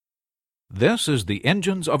This is the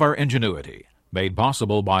Engines of Our Ingenuity, made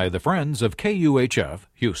possible by the Friends of KUHF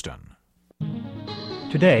Houston.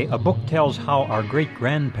 Today, a book tells how our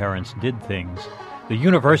great-grandparents did things. The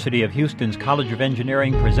University of Houston's College of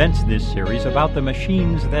Engineering presents this series about the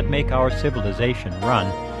machines that make our civilization run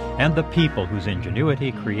and the people whose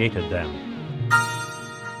ingenuity created them.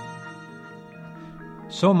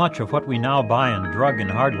 So much of what we now buy in drug and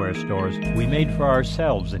hardware stores we made for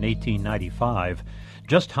ourselves in 1895.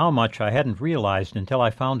 Just how much I hadn't realized until I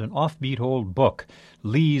found an offbeat old book,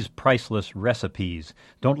 Lee's Priceless Recipes.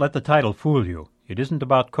 Don't let the title fool you. It isn't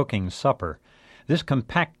about cooking supper. This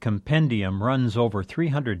compact compendium runs over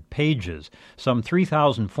 300 pages, some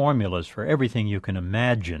 3,000 formulas for everything you can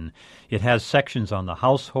imagine. It has sections on the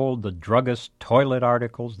household, the druggist, toilet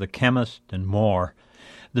articles, the chemist, and more.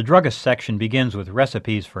 The druggist section begins with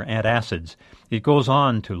recipes for antacids. It goes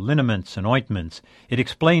on to liniments and ointments. It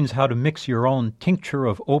explains how to mix your own tincture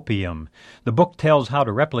of opium. The book tells how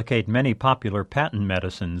to replicate many popular patent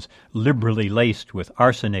medicines, liberally laced with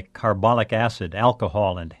arsenic, carbolic acid,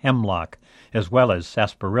 alcohol, and hemlock, as well as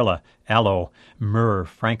sarsaparilla, aloe, myrrh,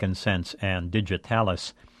 frankincense, and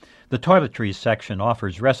digitalis. The toiletries section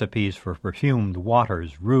offers recipes for perfumed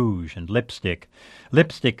waters, rouge, and lipstick.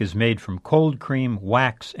 Lipstick is made from cold cream,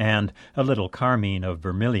 wax, and a little carmine of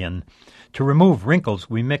vermilion. To remove wrinkles,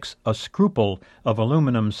 we mix a scruple of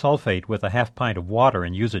aluminum sulfate with a half pint of water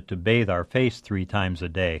and use it to bathe our face 3 times a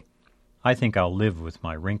day. I think I'll live with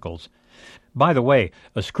my wrinkles. By the way,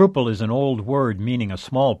 a scruple is an old word meaning a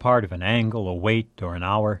small part of an angle, a weight, or an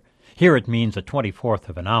hour. Here it means a 24th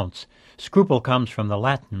of an ounce. Scruple comes from the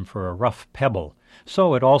Latin for a rough pebble,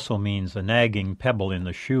 so it also means a nagging pebble in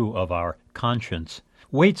the shoe of our conscience.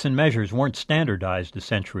 Weights and measures weren't standardized a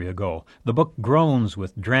century ago. The book groans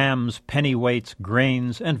with drams, pennyweights,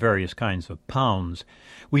 grains, and various kinds of pounds.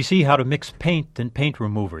 We see how to mix paint and paint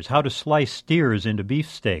removers, how to slice steers into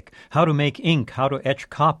beefsteak, how to make ink, how to etch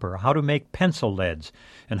copper, how to make pencil leads,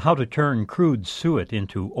 and how to turn crude suet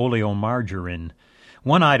into oleomargarine.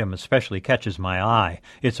 One item especially catches my eye.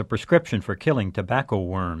 It's a prescription for killing tobacco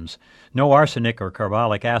worms. No arsenic or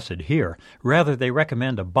carbolic acid here. Rather, they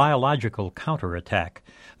recommend a biological counterattack.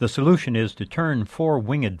 The solution is to turn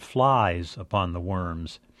 4-winged flies upon the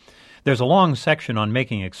worms. There's a long section on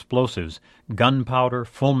making explosives, gunpowder,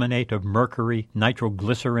 fulminate of mercury,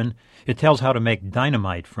 nitroglycerin. It tells how to make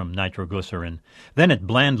dynamite from nitroglycerin. Then it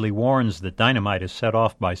blandly warns that dynamite is set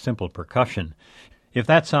off by simple percussion. If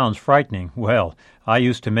that sounds frightening, well, I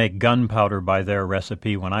used to make gunpowder by their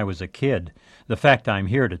recipe when I was a kid. The fact I'm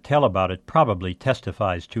here to tell about it probably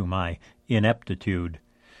testifies to my ineptitude.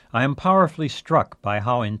 I am powerfully struck by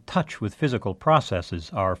how in touch with physical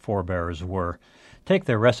processes our forebears were. Take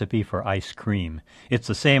their recipe for ice cream. It's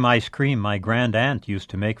the same ice cream my grand-aunt used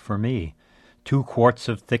to make for me. 2 quarts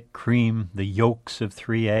of thick cream, the yolks of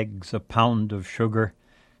 3 eggs, a pound of sugar.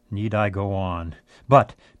 Need I go on?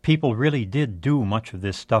 But people really did do much of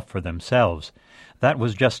this stuff for themselves. That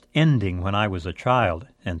was just ending when I was a child,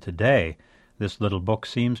 and today this little book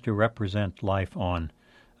seems to represent life on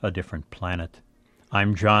a different planet.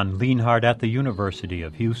 I'm John Lienhardt at the University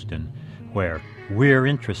of Houston, where we're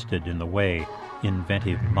interested in the way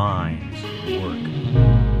inventive minds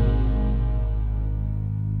work.